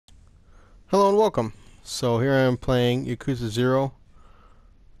Hello and welcome. So here I am playing Yakuza 0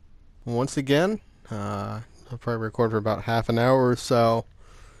 once again. I'll probably record for about half an hour or so.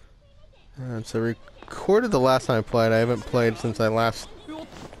 And so I recorded the last time I played. I haven't played since last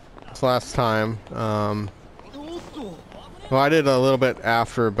time. Well, I did a little bit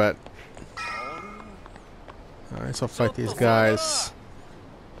after, but alright, so I'll fight these guys.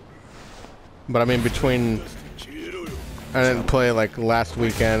 But I mean, between I didn't play like last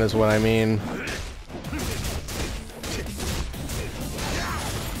weekend is what I mean.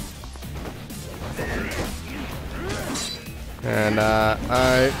 And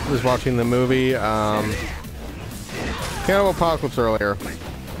I was watching the movie Cannibal Apocalypse earlier.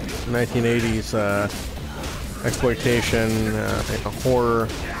 1980s exploitation, horror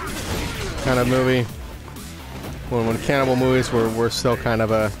kind of movie. When cannibal movies were still kind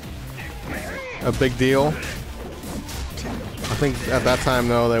of a big deal. I think at that time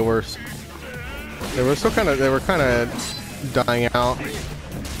though they were still kind of dying out.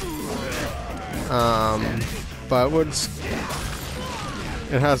 But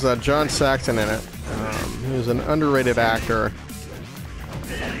it has John Saxon in it. He was an underrated actor,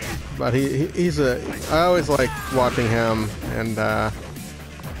 but I always liked watching him, and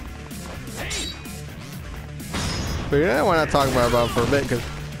but yeah, why not talk about him for a bit? Because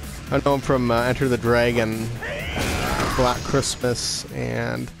I know him from Enter the Dragon, Black Christmas,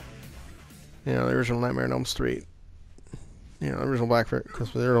 and the original Nightmare on Elm Street. The original Black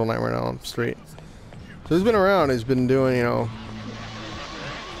Christmas, the original Nightmare on Elm Street. So he's been around. He's been doing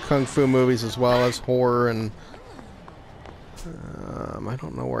kung fu movies as well as horror, and I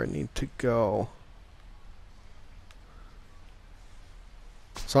don't know where I need to go.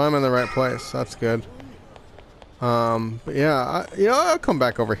 So I'm in the right place. That's good. But yeah, I'll come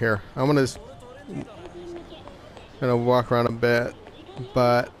back over here. I'm gonna walk around a bit,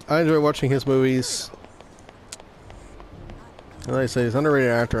 but I enjoy watching his movies. And like I say, he's an underrated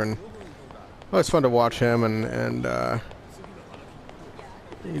actor, and it's fun to watch him, and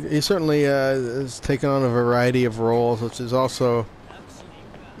he certainly has taken on a variety of roles, which is also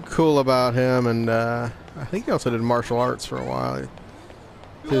cool about him. And I think he also did martial arts for a while.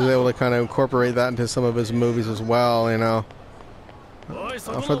 He was able to kind of incorporate that into some of his movies as well,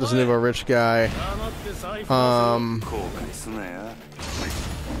 I'll put this into a rich guy. I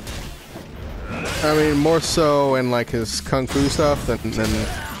mean, more so in like his kung fu stuff than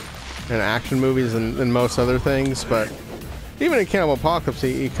in action movies and most other things, but even in Cannibal Apocalypse,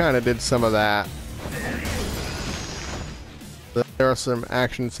 he kind of did some of that. There are some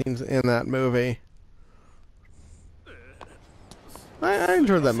action scenes in that movie. I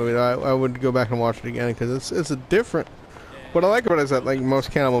enjoyed that movie. I would go back and watch it again because it's a different. What I like about it is that like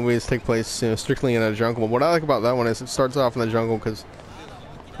most cannibal movies take place strictly in a jungle. What I like about that one is it starts off in the jungle because,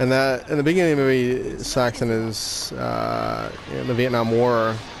 in the beginning of the movie, Saxon is in the Vietnam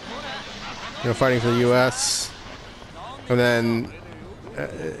War, fighting for the U.S. And then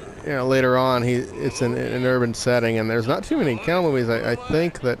later on it's in an urban setting, and there's not too many cannibal movies I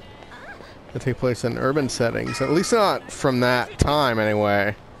think that take place in urban settings, at least not from that time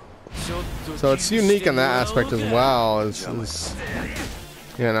anyway. So it's unique in that aspect as well, as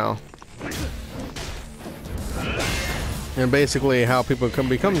and basically how people become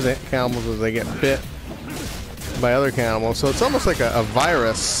cannibals is they get bit by other cannibals. So it's almost like a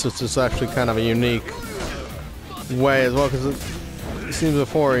virus, which is actually kind of a unique way as well, because it seems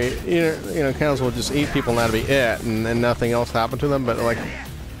before cannibals will just eat people and that'd be it, and nothing else happened to them. But like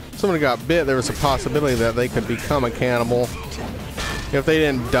someone got bit, there was a possibility that they could become a cannibal if they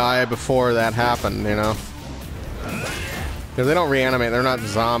didn't die before that happened, because they don't reanimate. They're not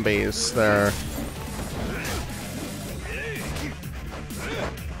zombies. They're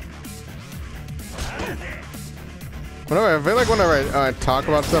I feel like whenever I talk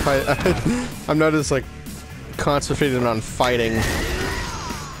about stuff, I'm not just like concentrated on fighting.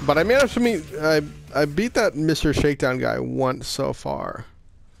 But I managed to I beat that Mr. Shakedown guy once so far.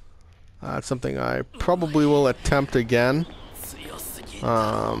 That's something I probably will attempt again.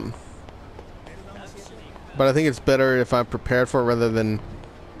 But I think it's better if I'm prepared for it rather than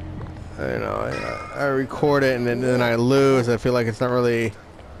I record it and then I lose. I feel like it's not really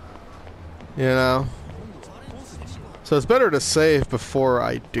so it's better to save before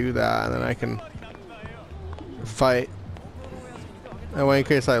I do that, and then I can fight. That way, in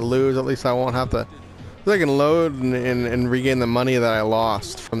case I lose, at least I won't have to. I can load and regain the money that I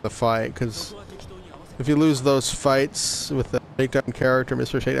lost from the fight. Because if you lose those fights with the Shakedown character,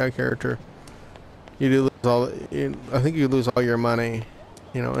 Mr. Shakedown character, you do lose all. I think you lose all your money,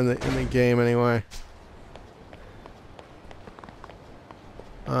 in the game anyway.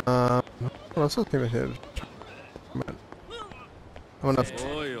 Well, it's okay to hit. I'm gonna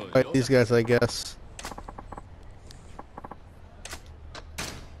fight these guys, I guess.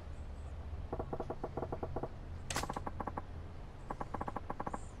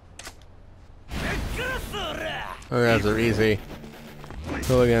 Oh, guys are easy.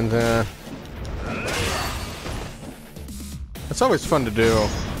 Hooligans, it's always fun to do.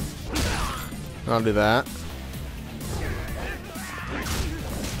 I'll do that.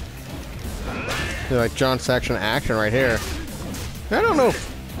 Like John Saxon action right here. I don't know,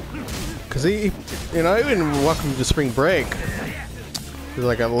 cause he, you know, even Welcome to Spring Break. It's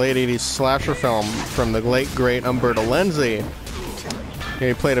like a late '80s slasher film from the late great Umberto Lenzi.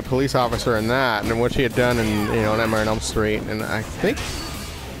 He played a police officer in that, and what he had done in, you know, Nightmare on Elm Street. And I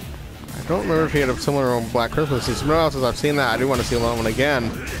don't remember if he had a similar on Black Christmas. It's been a while since I've seen that. I do want to see that one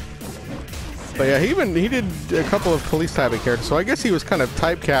again. But yeah, he did a couple of police type of characters, so I guess he was kind of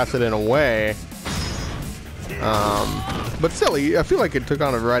typecasted in a way. But still, I feel like it took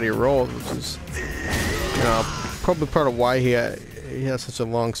on a variety of roles, which is, you know, probably part of why he has such a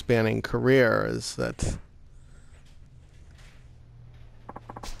long-spanning career, is that.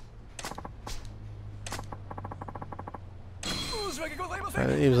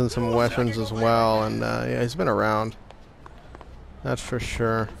 He was in some westerns as well, and yeah, he's been around. That's for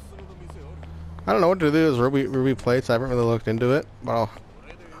sure. I don't know what to do with ruby plates. I haven't really looked into it, but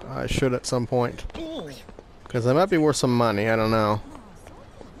I should at some point. Because they might be worth some money, I don't know.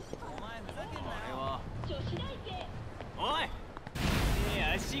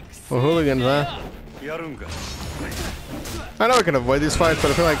 Well, hooligans, huh? I know I can avoid these fights,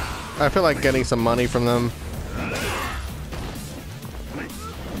 but I feel like getting some money from them.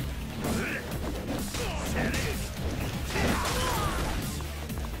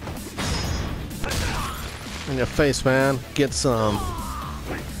 In your face, man. Get some.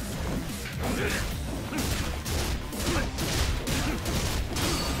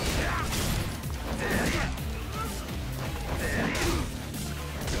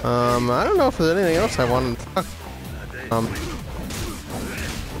 I don't know if there's anything else I want to talk.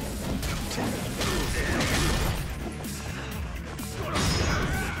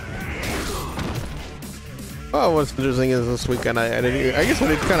 Oh, what's interesting is this weekend I guess I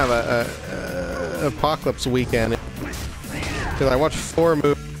did kind of a apocalypse weekend, because I watched 4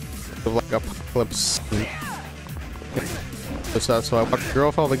 movies of like apocalypse stuff. So I watched Girl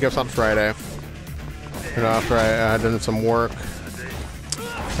with All the Gifts on Friday, you know, after I had done some work.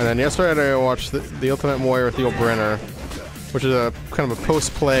 And then yesterday I watched the Ultimate Warrior with Yul Brynner, which is a kind of a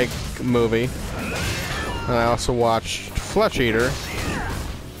post-plague movie. And I also watched Flesh Eater,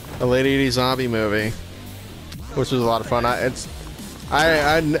 a late '80s zombie movie, which was a lot of fun. I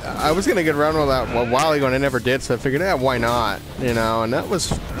was gonna get around with that a while ago, and I never did. So I figured, yeah, why not? You know, and that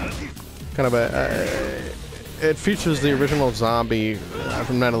was kind of it features the original zombie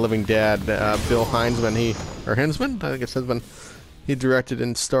from Night of the Living Dead, Bill Heinzman. Heinzman? I think it's Heinzman. He directed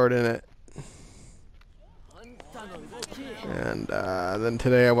and starred in it. And then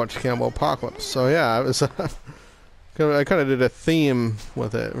today I watched Cannibal Apocalypse. So yeah, I was I kind of did a theme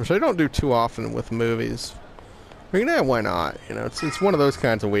with it, which I don't do too often with movies. But you know, why not? You know, it's one of those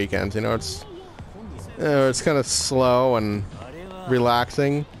kinds of weekends. You know, it's kind of slow and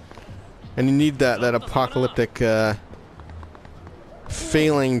relaxing, and you need that apocalyptic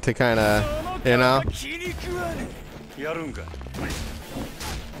feeling to kind of, you know.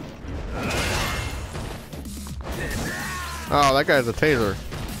 Oh, that guy's a taser.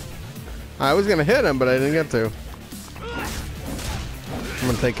 I was gonna hit him, but I didn't get to. I'm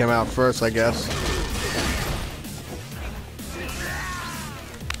gonna take him out first, I guess.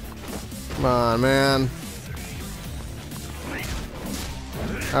 Come on, man.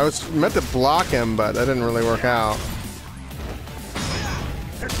 I was meant to block him, but that didn't really work out.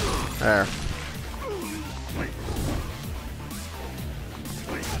 There.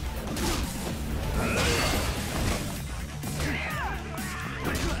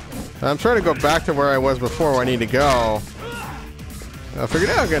 I'm trying to go back to where I was before, where I need to go. I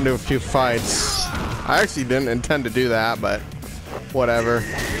figured out I'm gonna do a few fights. I actually didn't intend to do that, but whatever.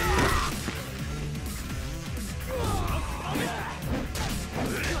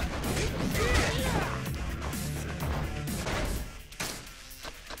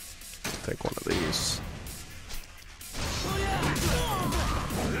 Take one of these.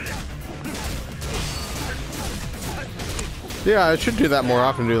 Yeah, I should do that more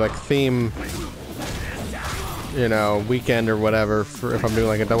often. Do like theme, you know, weekend or whatever. For if I'm doing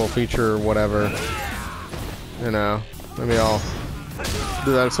like a double feature or whatever, you know, maybe I'll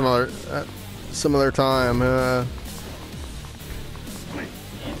do that at some other time.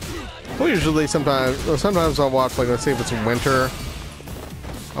 Well, usually sometimes I'll watch, like, let's say if it's winter,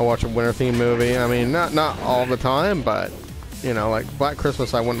 I'll watch a winter themed movie. I mean, not all the time, but you know, like Black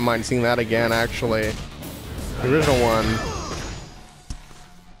Christmas, I wouldn't mind seeing that again, actually. The original one.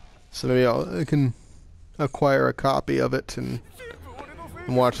 So maybe I can acquire a copy of it and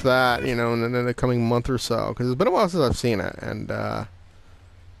watch that, you know, in the coming month or so, because it's been a while since I've seen it, and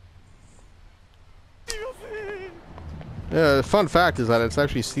yeah, the fun fact is that it's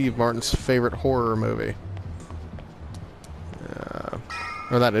actually Steve Martin's favorite horror movie.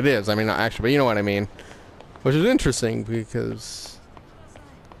 Or that it is, I mean, not actually, but you know what I mean. Which is interesting, because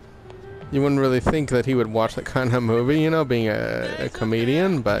you wouldn't really think that he would watch that kind of movie, you know, being a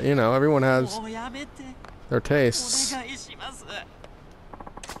comedian, but, you know, everyone has their tastes.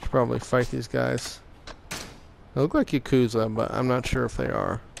 Should probably fight these guys. They look like Yakuza, but I'm not sure if they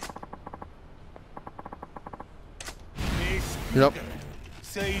are. Yep.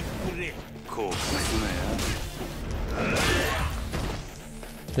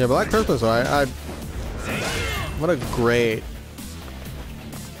 Yeah, Black Christmas, what a great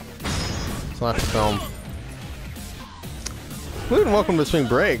slasher film. Welcome to Spring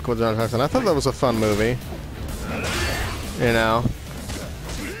Break with John Saxon. I thought that was a fun movie. You know.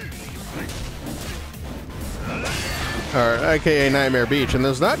 Or AKA Nightmare Beach. And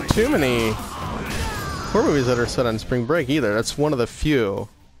there's not too many horror movies that are set on Spring Break either. That's one of the few.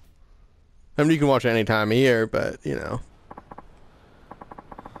 I mean, you can watch it any time of year, but, you know.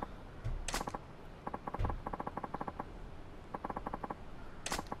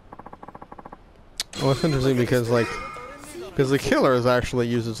 Well, it's interesting because, like, the killer is actually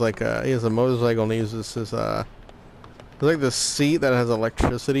uses, like, he has a motorcycle and he uses his, it's like this seat that has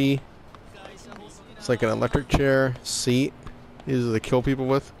electricity. It's like an electric chair seat he uses to kill people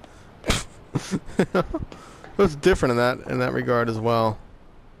with. It's different in that regard as well.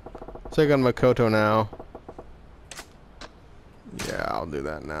 Check on Makoto now. Yeah, I'll do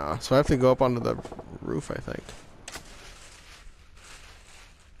that now. So I have to go up onto the roof, I think.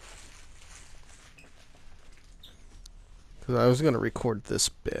 Because I was going to record this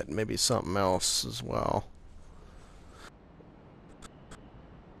bit, maybe something else as well.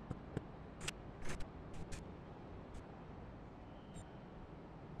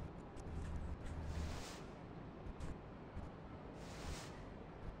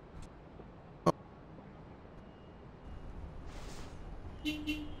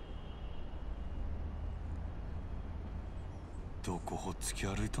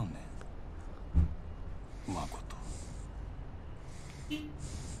 Makoto.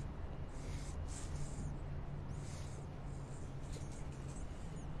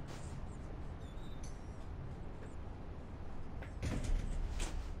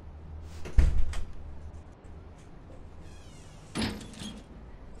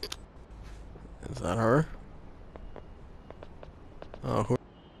 Is that her? Oh, who?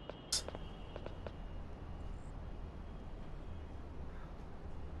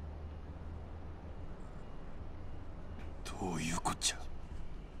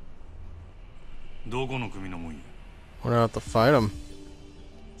 We're gonna have to fight him.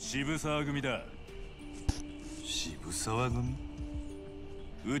 Shibusawa組だ。Shibusawa組？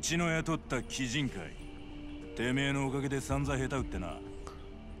うちの雇った鬼人会。てめえのおかげで散々下手打ってな。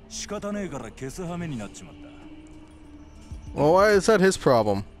仕方ねえから消す羽目になっちまった。Well, why is that his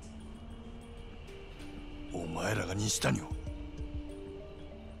problem? お前らが西谷を。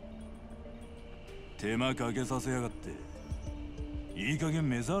手間かけさせやがって。いい加減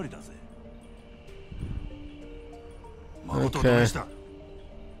目障りだぜ。Okay.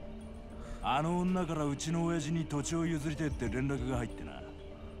 あの女からうちの親父に土地を譲りてって連絡が入ってな。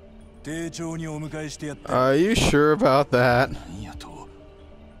丁重にお迎えしてやった。Are you sure about that? 何やと。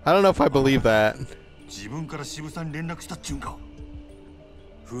I don't know if I believe that. 自分から渋さんに連絡したっちゅうんか。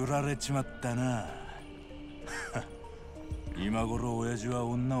振られちまったな。今頃親父は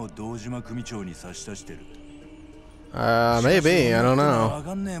女を堂島組長に差し出してる。Maybe, I don't know. わ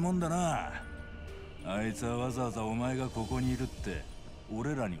かんねえもんだな。あいつはわざわざお前がここにいるって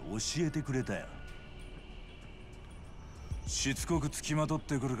俺らに教えてくれたよ。しつこくつきまとっ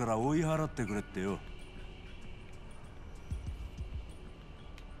てくるから追い払ってくれってよ。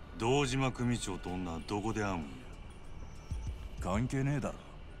堂島組長と女はどこで会うんや。関係ねえだろ。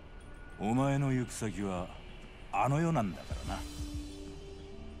お前の行く先はあの世なんだから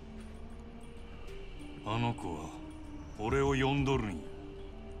な。あの子は俺を呼んどるんや。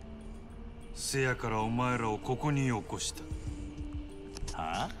せやからお前らをここに起こした。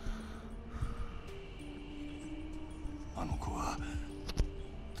はあ？あの子は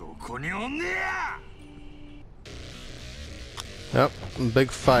どこにおんねや！ Yep,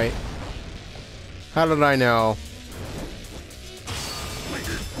 big fight. How did I know?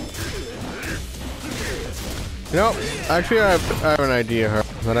 You know, actually I have an idea here.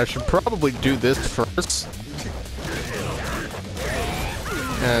 That I should probably do this first.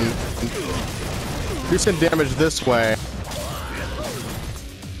 And do some damage this way.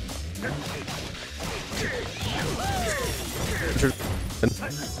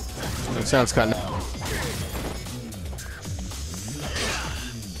 It sounds kind of...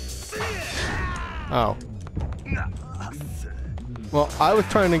 Oh. Well, I was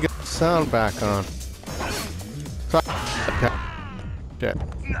trying to get the sound back on. Okay. Shit.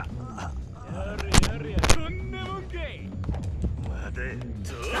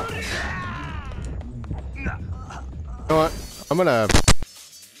 You know what? I'm gonna...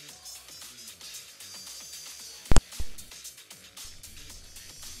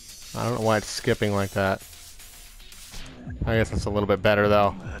 I don't know why it's skipping like that. I guess it's a little bit better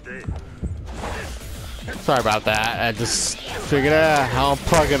though. Sorry about that. I just figured, I'll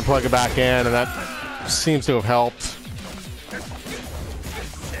plug it back in, and that seems to have helped.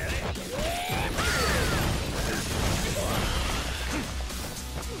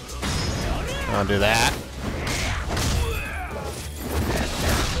 I'll do that.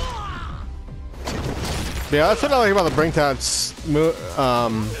 Yeah, that's what I like about the Brinktown's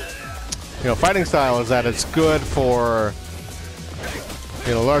fighting style, is that it's good for,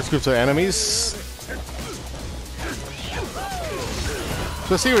 large groups of enemies.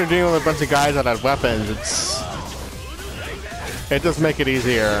 Especially when you're dealing with a bunch of guys that have weapons, it does make it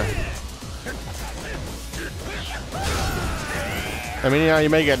easier. I mean, you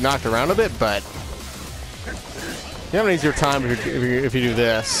may get knocked around a bit, but you have an easier time if you do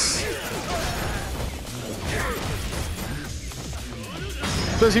this.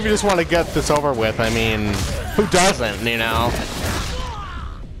 Especially if you just want to get this over with. I mean, who doesn't, you know?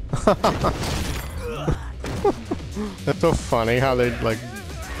 That's so funny how they, like,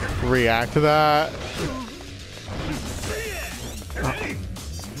 react to that.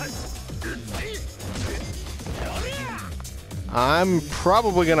 I'm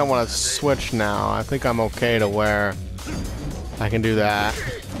probably gonna want to switch now. I think I'm okay to where I can do that.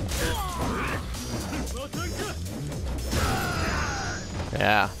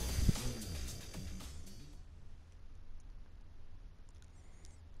 Yeah.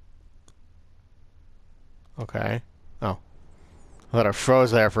 Okay. Oh. I thought I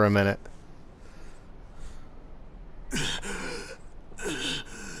froze there for a minute.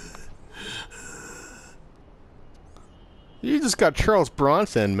 You just got Charles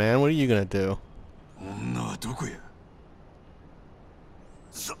Bronson, man. What are you gonna do?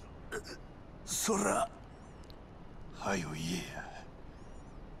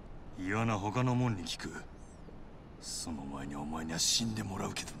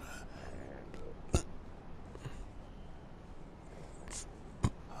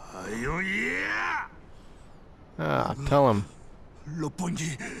 Ah, tell him.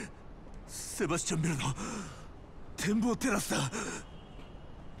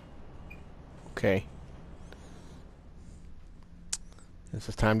 Okay. This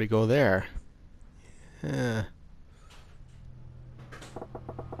is time to go there. Yeah.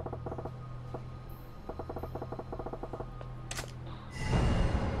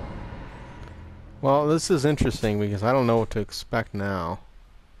 Well, this is interesting because I don't know what to expect now.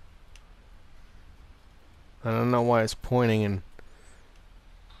 I don't know why it's pointing in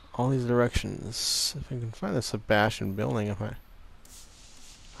all these directions. If I can find the Sebastian building,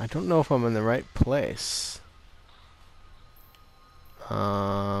 I don't know if I'm in the right place.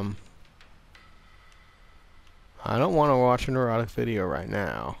 I don't want to watch an erotic video right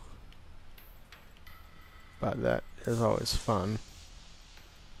now, but that is always fun.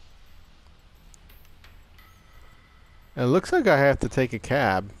 It looks like I have to take a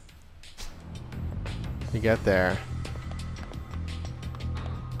cab to get there.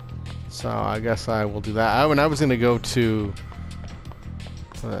 So I guess I will do that. I was gonna go to...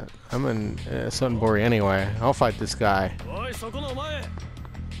 I'm in Suttonbury anyway. I'll fight this guy.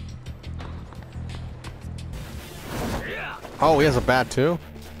 Oh, he has a bat too?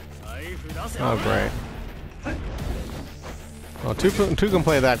 Oh, great. Well, two can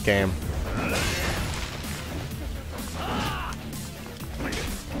play that game.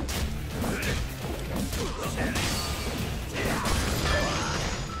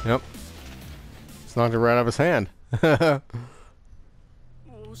 Yep. It's knocked it right out of his hand.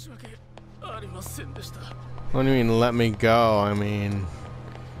 What do you mean, let me go? I mean,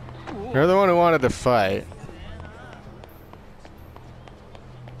 you're the one who wanted to fight.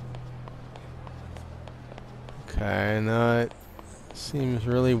 Okay, no, it seems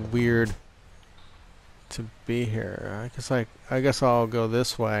really weird to be here. I guess I'll go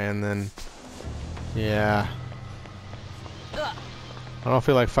this way and then yeah. I don't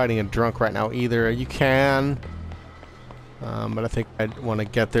feel like fighting a drunk right now either. You can. But I think I want to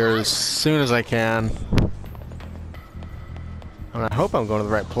get there as soon as I can. And I hope I'm going to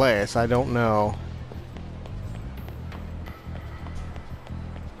the right place. I don't know.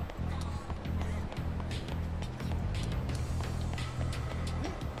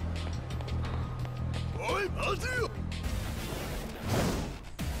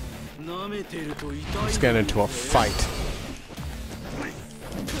 Let's get into a fight.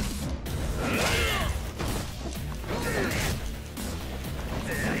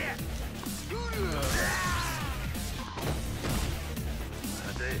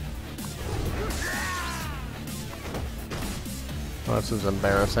 Oh, this is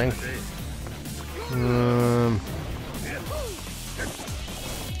embarrassing.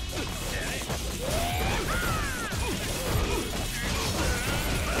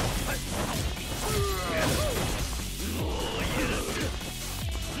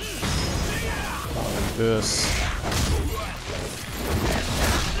 Like this.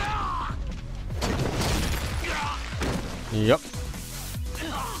 Yep.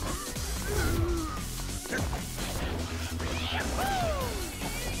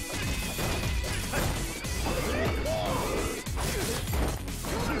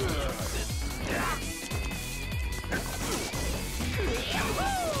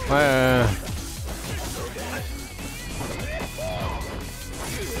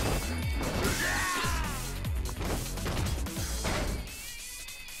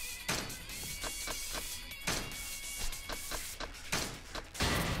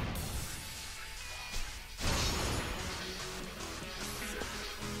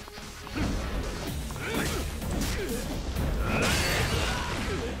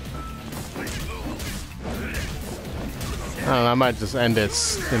 I don't know, I might just end it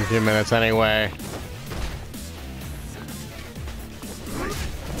in a few minutes anyway.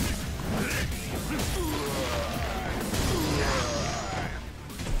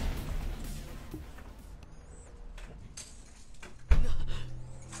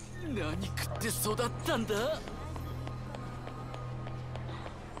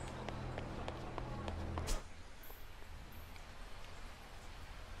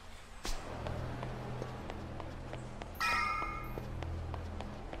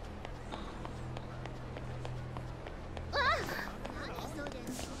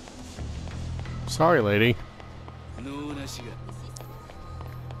 Sorry, lady.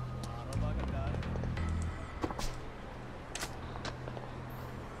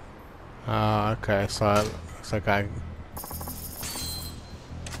 Okay, so it looks like I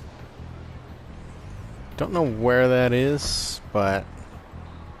don't know where that is, but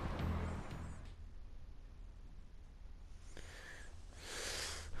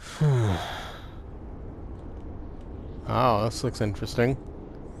oh, this looks interesting.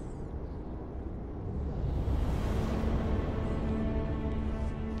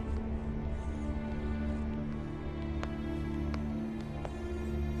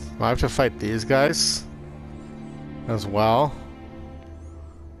 I have to fight these guys as well.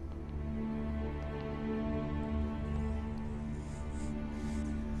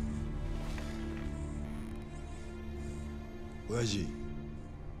 Oyaji,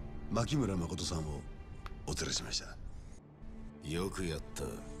 Makimura Makoto-sanをお連れしました。よくやった、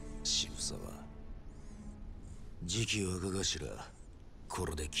渋沢。次期若頭、こ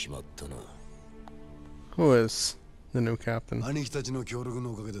れで決まったな。Who is the new captain? 兄貴たちの協力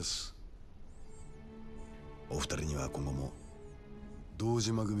のおかげです。お二人には今後も堂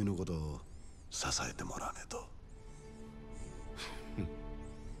島組のことを支えてもらわねえと。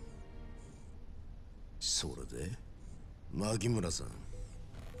それで、牧村さん、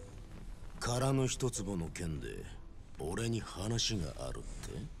空の一坪の件で俺に話があるっ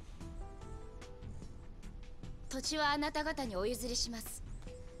て？土地はあなた方にお譲りします。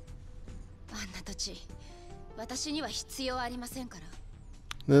あんな土地、私には必要ありませんから。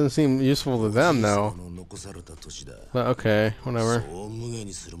Doesn't seem useful to them though. But okay, whatever. 無限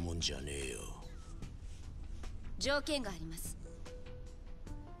にするもんじゃねえよ。条件があります。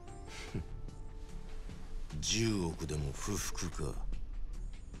10億でも不服か。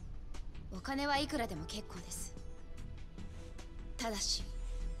お金はいくらでも結構です。ただし、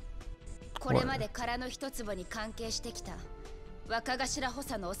これまで空の一坪に関係してきた若頭補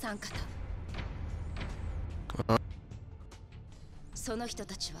佐のお三方。その人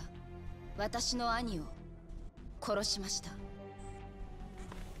たちは私の兄を殺しました。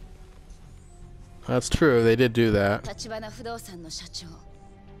That's true, they did do that. 立花不動産の社長、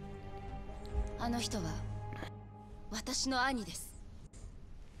あの人は私の兄です。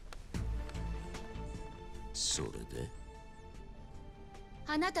それで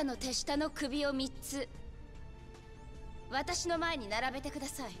あなたの手下の首を3つ私の前に並べてくだ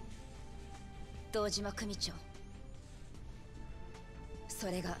さい、堂島組長。そ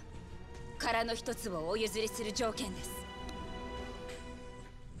れが殻の一つをお譲りする条件です。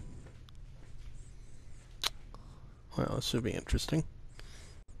Well, this should be interesting.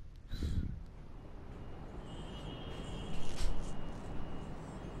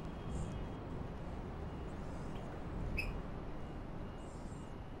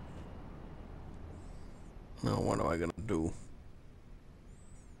 Now, what am I gonna do?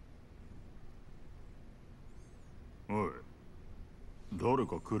 おい、誰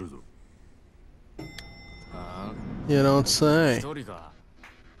か来るぞ。You don't say. 一人か。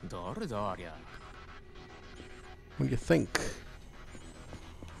誰だありゃ。What do you think?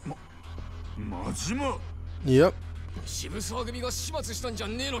 マジマ。Yep. 渋沢組が始末したんじゃ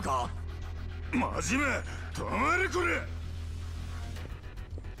ねえのか。マジマ、止まれこれ。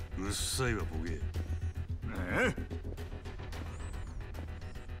うっさいわボケ。え？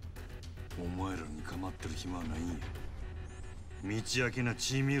お前らに構ってる暇はないんや。道明けな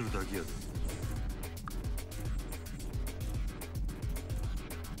血見るだけやで。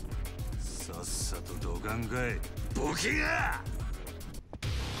さっさとどかんかい、ボケが。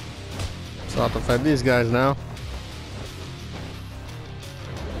So I'll have to fight these guys now.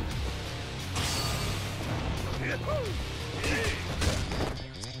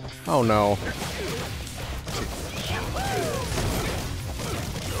 Oh no.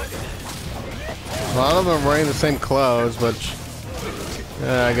 A lot of them are wearing the same clothes, but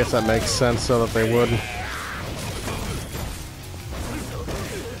I guess that makes sense so that they wouldn't.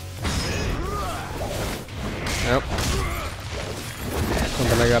 Yep.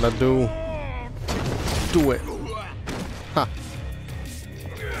 Something I gotta do. Do it. Ha.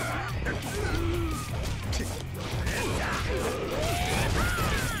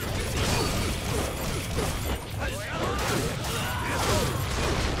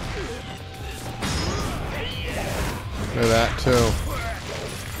 Do that too.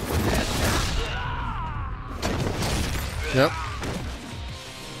 Yep.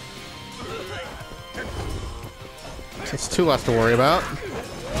 It's two less to worry about.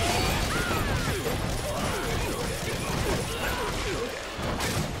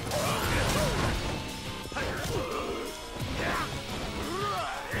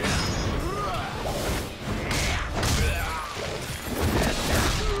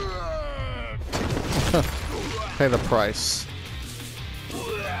 Pay the price.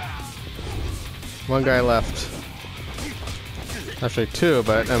 One guy left. Actually two,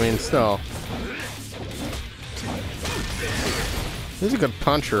 but I mean still. He's a good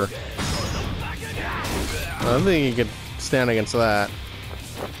puncher. I don't think he could stand against that.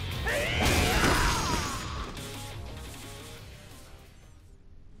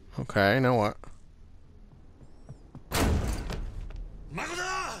 Okay, now what?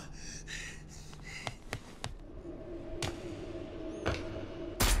 Makoto!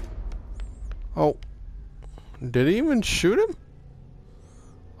 Oh. Did he even shoot him?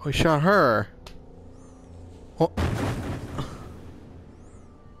 Oh, he shot her. Oh.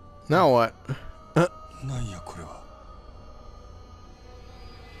 Now what?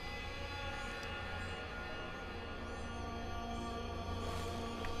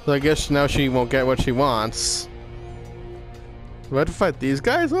 So I guess now she won't get what she wants. Do I have to fight these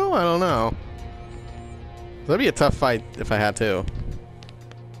guys though? I don't know. That'd be a tough fight if I had to.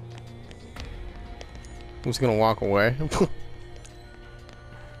 I'm just gonna walk away.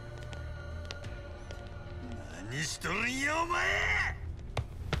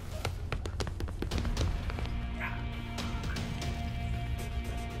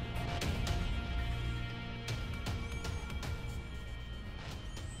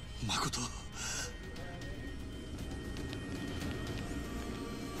 Makoto.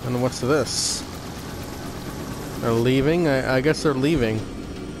 And what's this? They're leaving? I guess they're leaving.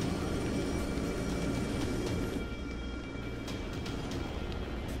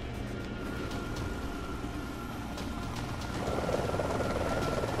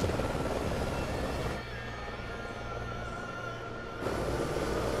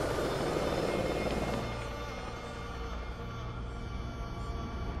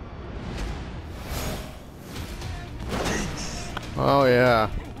 Oh yeah,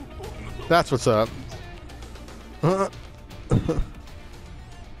 that's what's up.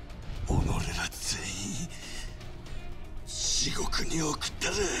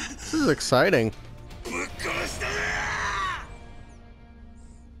 This is exciting.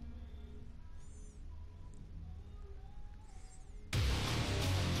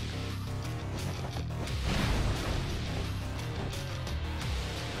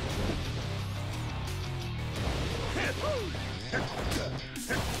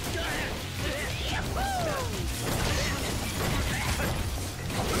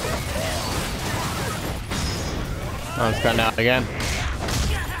 Oh, it's gotten out again.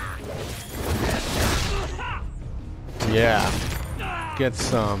 Yeah. Get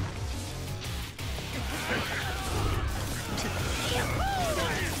some.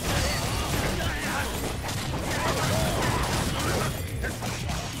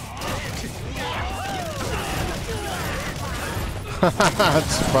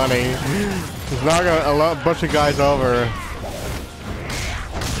 That's funny. He's knocking a bunch of guys over.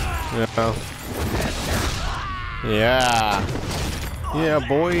 Yeah. Yeah. Yeah,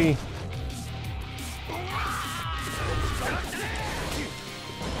 boy.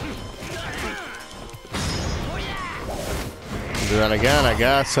 Do that again, I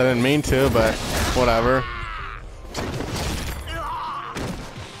guess. I didn't mean to, but whatever.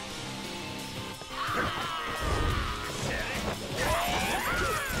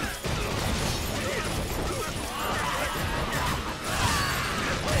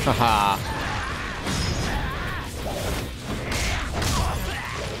 Haha.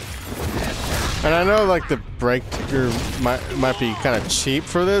 And I know, like, the breaker might be kind of cheap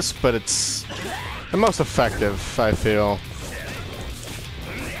for this, but it's the most effective, I feel.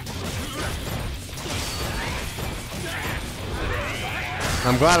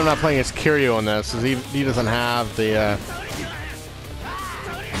 I'm glad I'm not playing as Kiryu on this, because he doesn't have the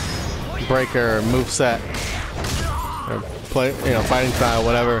breaker moveset, or fighting style,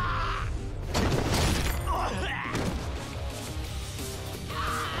 whatever.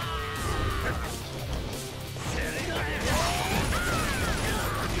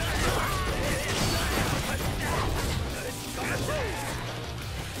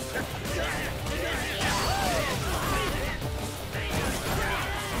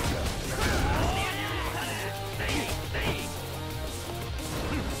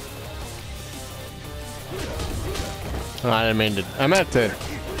 Oh, I didn't mean to. I meant to.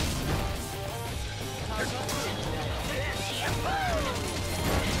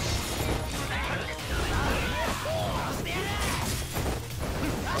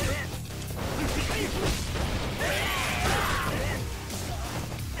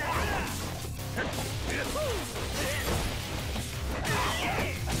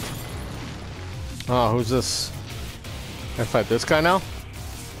 Oh, who's this? Can I fight this guy now?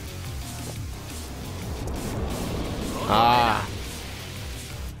 Ah.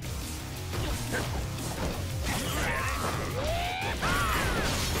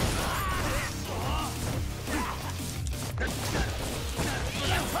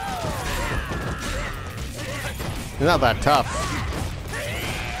 He's not that tough.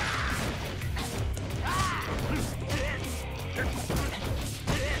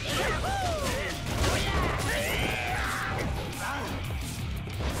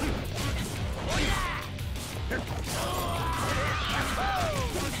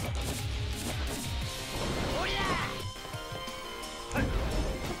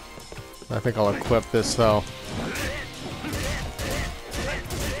 I think I'll equip this though.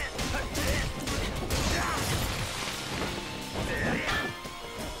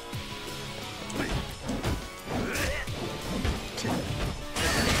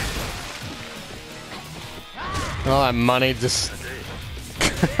 All that money just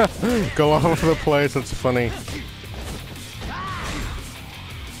go all over the place. It's funny.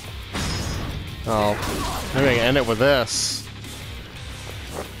 Oh, maybe I can end it with this.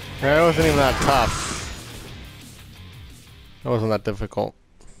 That wasn't even that tough. That wasn't that difficult.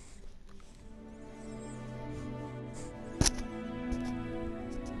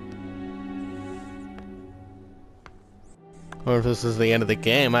 Or if this is the end of the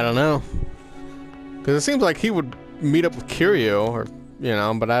game, I don't know. Because it seems like he would meet up with Kiryu, or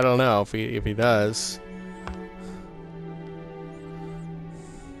but I don't know if he does.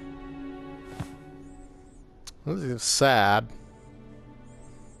 This is sad.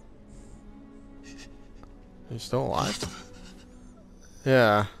 He's still alive?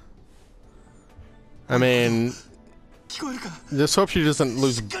 Yeah. I mean, just hope she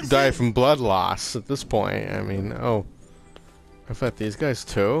doesn't die from blood loss at this point. I mean, oh. I bet these guys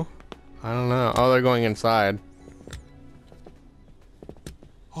too? I don't know. Oh, they're going inside.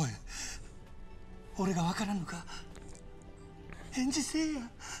 Oi. 俺がわからんのか? 返事せえや。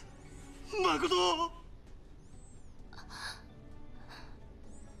Makoto!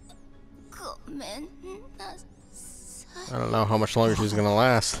 ごめんなさい。 I don't know how much longer she's gonna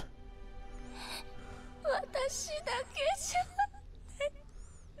last. 私だけじゃ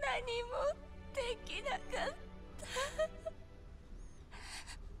何もできなかった。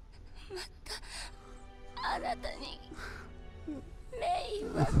またあなたに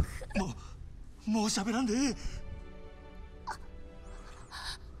もう喋らんで。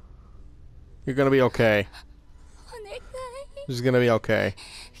 You're gonna be okay. She's gonna be okay.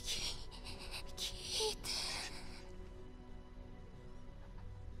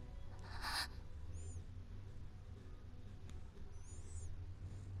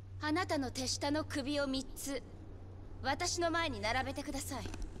 あなたの手下の首を3つ私の前に並べてください。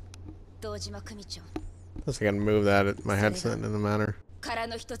堂島組長。 Unless I can move that my headset in the matter. 殻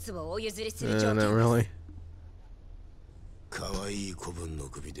の一つをお譲りする条件です。 Not really. 可愛い子分の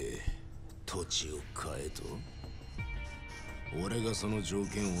首で土地を買えと。俺がその条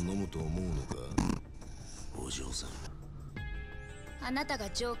件を飲むと思うのか、お嬢さん。あなたが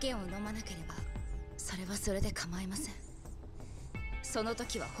条件を飲まなければそれはそれで構いません。その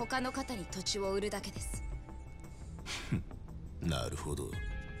時は他の方に土地を売るだけです。なるほど。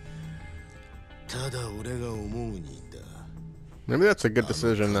ただ俺が思うにだ。 Maybe that's a good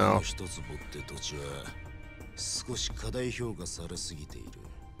decision now. 一坪って土地は少し過大評価されすぎている。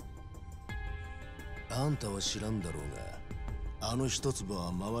あんたは知らんだろうが、あの一坪は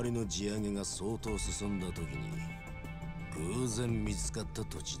周りの地上げが相当進んだ時に偶然見つかった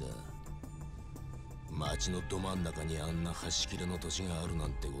土地だ。町のど真ん中にあんな端切れの土地があるな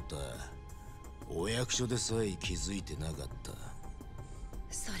んてことはお役所でさえ気づいてなかった。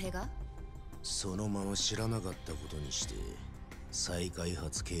それがそのまま知らなかったことにして再開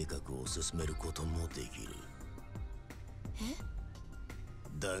発計画を進めることもできる。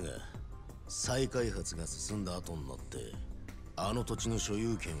だが再開発が進んだ後になってあの土地の所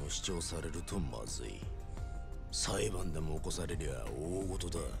有権を主張されるとまずい。裁判でも起こされりゃ大事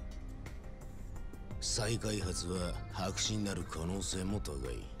だ。再開発は白紙になる可能性も高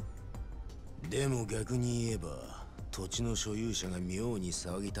い。でも逆に言えば土地の所有者が妙に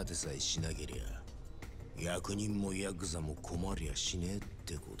騒ぎ立てさえしなけりゃ役人もヤクザも困りゃしねえっ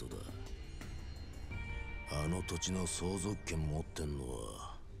てことだ。あの土地の相続権持ってんの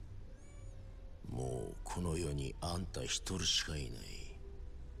はもうこの世にあんた一人しかいない。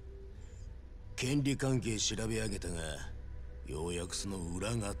権利関係調べ上げたがようやくその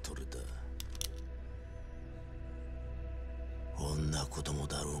裏が取れた。女子供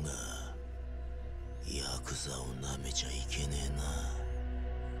だろうがヤクザをなめちゃいけねえな。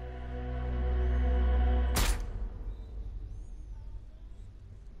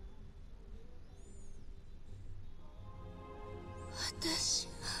私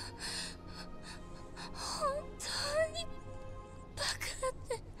は本当にバカ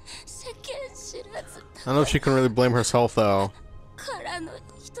で世間知らず。 I don't know if she can really blame herself though. 殻の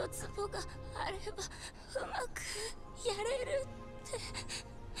一坪があればうまくやれるって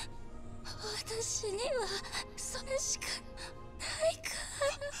私にはそれしかないか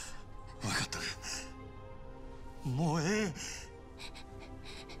ら。分かった。もうええ。や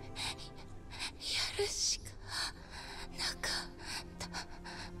るしかなかったの。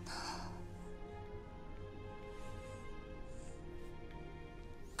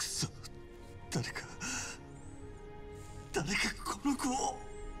くそ、誰かこの子を。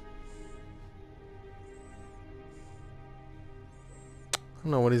I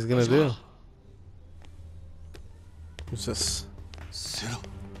don't know what he's gonna do. Who's this? セロ。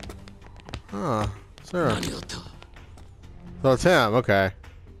 Ah, Sarah. 何があった。 So it's him, okay.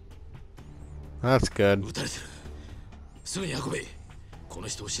 That's good. 撃たれてる。すぐに運べ。この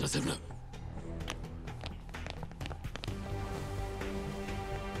人を死なせるな。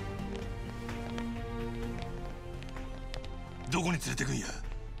どこに連れてくんや。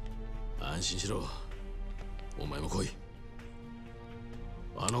安心しろ。お前も来い。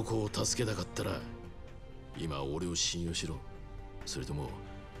あの子を助けたかったら今俺を信用しろ。それとも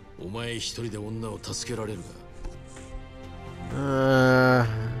お前一人で女を助けられるか。I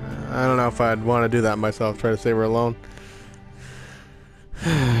don't know if I'd want to do that myself, try to save her alone.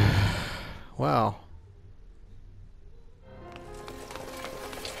 Wow.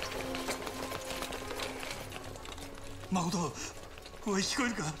 Makoto, おい聞こえ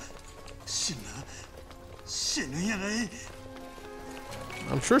るか。死ぬんやない。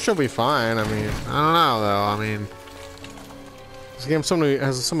 I'm sure she'll be fine. I mean, I don't know though. I mean, this game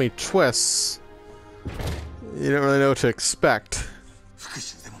has so many twists. You don't really know what to expect. 復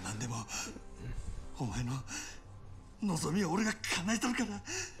讐でも何でもお前の望みを俺が叶えとるから。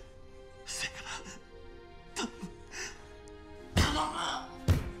せやから頼む。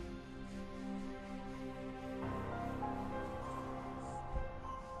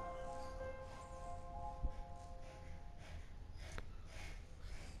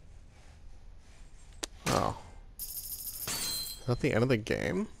 Oh. Is that the end of the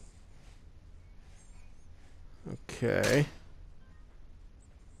game? Okay.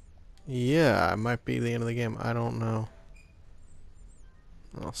 Yeah, it might be the end of the game. I don't know.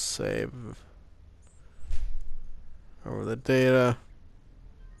 I'll save over the data.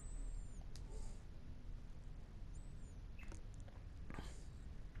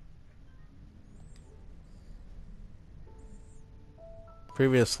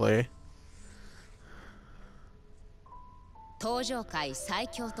 Previously. 東上界最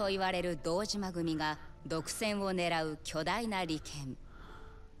強と言われる堂島組が独占を狙う巨大な利権、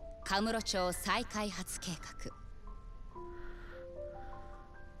カムロ町再開発計画。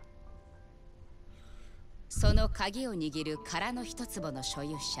その鍵を握る殻の一坪の所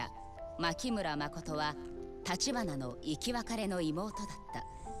有者、牧村誠は橘の生き別れの妹だった。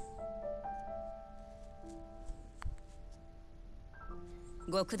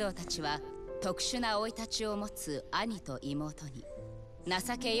極道たちは特殊な生い立ちを持つ兄と妹に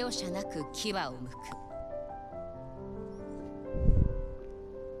情け容赦なく牙をむく。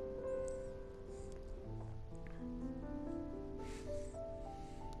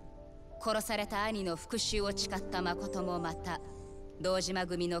殺された兄の復讐を誓った誠もまた堂島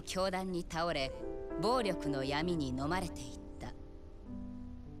組の凶弾に倒れ、暴力の闇に飲まれていった。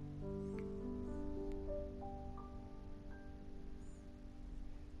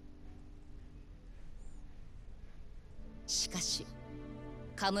しかし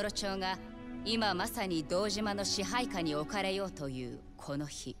カムロ町が今まさに堂島の支配下に置かれようというこの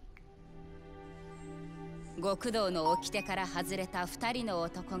日、極道の掟から外れた2人の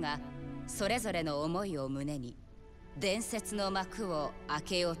男がそれぞれの思いを胸に伝説の幕を開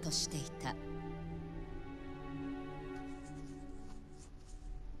けようとしていた。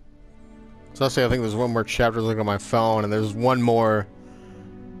So actually, I think there's one more chapter looking on my phone, and there's one more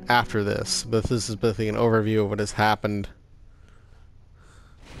after this. But this is basically an overview of what has happened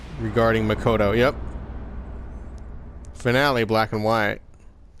regarding Makoto. Yep. Finale, black and white.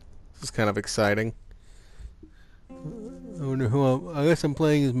 This is kind of exciting. I wonder who I guess I'm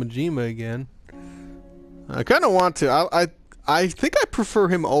playing as Majima again. I kind of want to. I think I prefer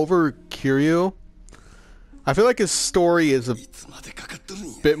him over Kiryu. I feel like his story is a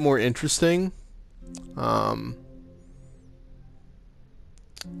bit more interesting. But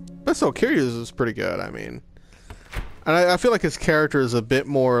so Kiryu's is pretty good. I mean, and I feel like his character is a bit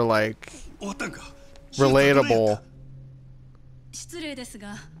more like relatable. 失礼です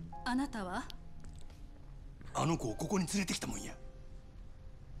が、あなたは？あの子をここに連れてきたもんや。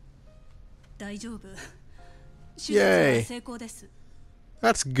大丈夫。手術は成功です。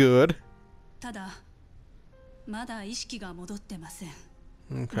That's good. ただ、まだ意識が戻ってません。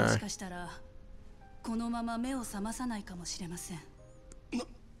Okay. もしかしたらこのまま目を覚まさないかもしれません。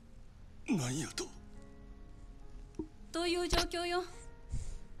なんやと？という状況よ。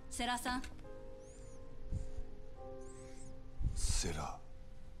セラさん。セラ。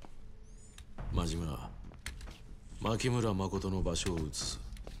真島、牧村誠の場所を移す。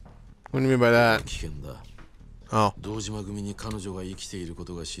What do you mean by that? 危険だ。Oh. 堂島組に彼女が生きているこ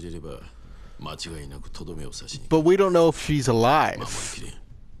とが知れれば間違いなくとどめを刺しに。But we don't know if she's alive. 守りきれん。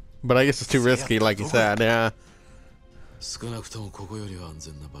 But I guess it's too risky, like you said. Yeah. 少なくともここよりは安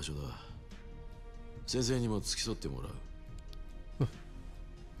全な場所だ。先生にも付き添ってもらう。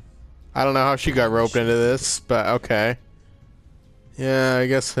I don't know how she got roped into this, but okay. Yeah, I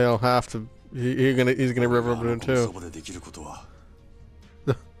guess he'll have to. He's gonna rip up into too.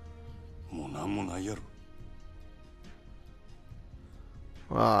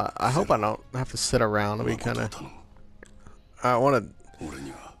 Well, I hope I don't have to sit around. We kind of. I want to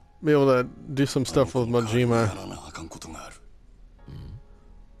be able to do some stuff with Majima.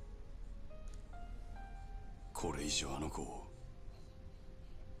 これ以上あの子を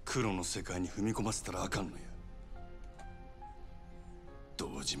黒の世界に踏み込ませたらあかんのや。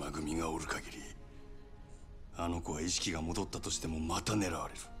堂島組がおる限り、あの子は意識が戻ったとしてもまた狙わ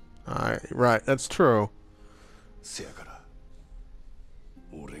れる。Right, that's true. せやから、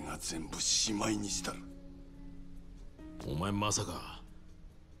俺が全部しまいにしたる。お前まさか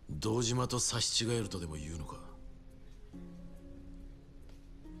堂島と差し違えるとでも言うのか？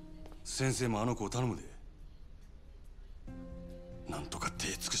先生もあの子を頼むで。なんとか手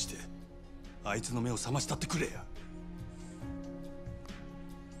尽くしてあいつの目を覚ましたってくれや。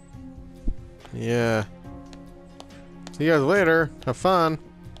Yeah. See you guys later. Have fun.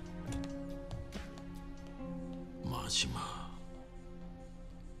 真島。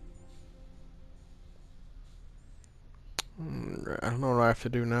I don't know what I have to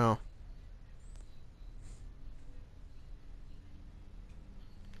do now.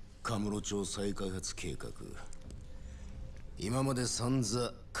 カムロ町再開発計画。今まで散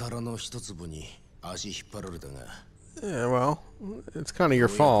々殻の一粒に足引っ張られたが、Yeah, well, it's kind of your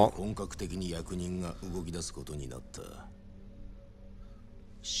fault. 本格的に役人が動き出すことになった。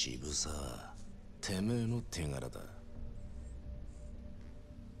渋沢、てめえの手柄だ。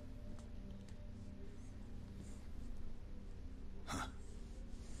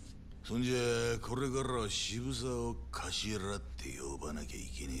そんじゃこれからは渋沢を頭って呼ばなきゃい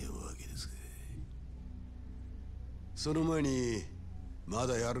けねえわけですか。その前にま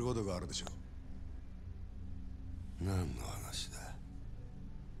だやることがあるでしょ。何の話だ。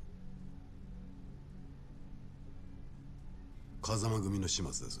風間組の始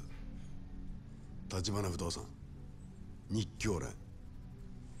末です。橘不動産、日教連、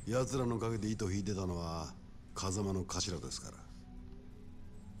奴らの陰で糸引いてたのは風間の頭ですから。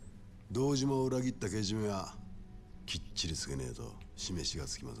堂島を裏切ったけじめはきっちりつけねえと示しが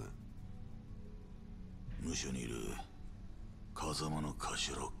つきません。無所にいる風間の頭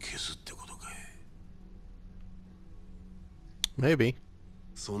を消すってことかい。Maybe.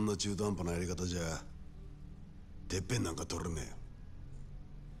 そんな中途半端なやり方じゃてっぺんなんか取れね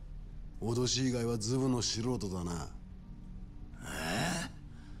えよ。脅し以外はズブの素人だな。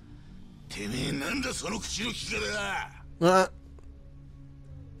てめえなんだその口の利き方あ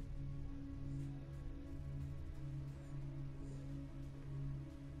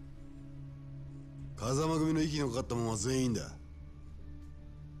風間組の息のかかったもんは全員だ。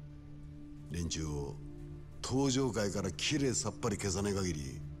連中を登場界からきれいさっぱり消さねえ限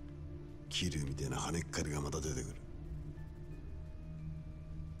り桐生みたいな跳ねっかりがまた出てくる。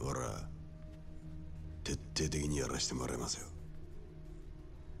ほら徹底的にやらしてもらいますよ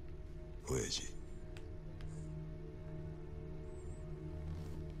親父。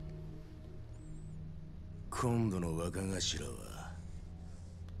今度の若頭は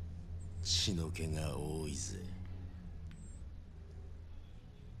血の気が多いぜ。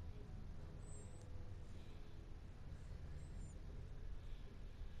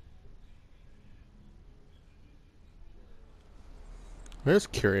There's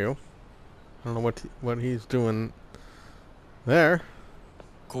Curio. I don't know what he's doing there.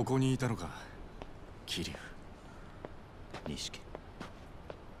 ここにいたのか、桐生、錦、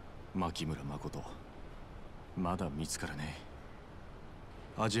牧村誠。まだ見つからね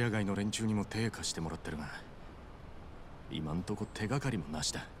え。アジア外の連中にも手貸してもらってるが、今んとこ手がかりもな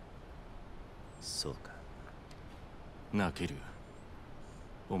しだ。そうか。なあ、桐生。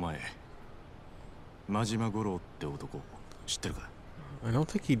お前、真島五郎って男知ってるか？ I don't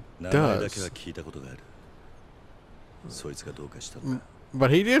think he 名前だけ does. は聞いたことがある。そいつがどうかしたのか。 But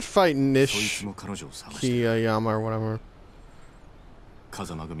he did fight そいつも彼女を探して Nishikiyama or whatever.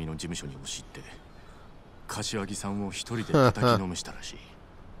 風間組の事務所に押し入って柏木さんを一人で叩きのめしたらしい。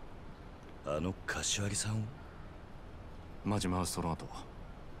あの柏木さんを？真島はその後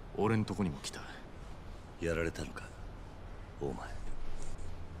俺んとこにも来た。やられたのかお前。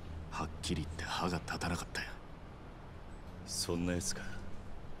はっきり言って歯が立たなかったよ。そんな奴が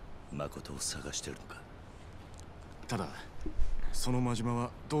誠を探してるのか。ただその真島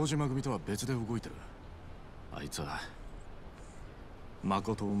は堂島組とは別で動いてる。あいつは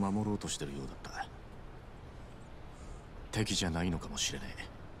誠を守ろうとしてるようだった。敵じゃないのかもしれね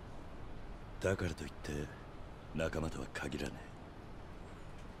え。だからといって仲間とは限らね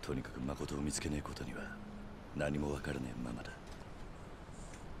え。とにかく誠を見つけねえことには何もわからねえままだ。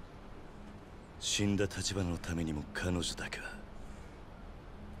死んだ立花のためにも彼女だけは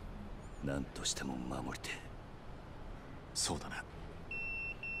何としても守りてえ。そうだな。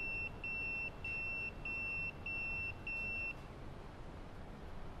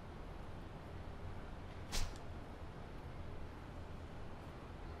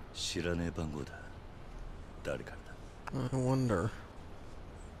知らねえ番号だ。誰からだ？ I wonder.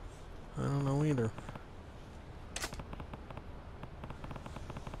 I don't know either.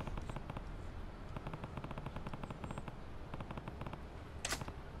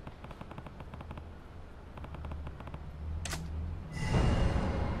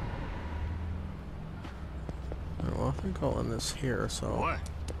 Well, I think I'll end this here, so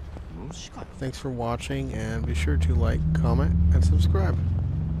thanks for watching, and be sure to like, comment, and subscribe.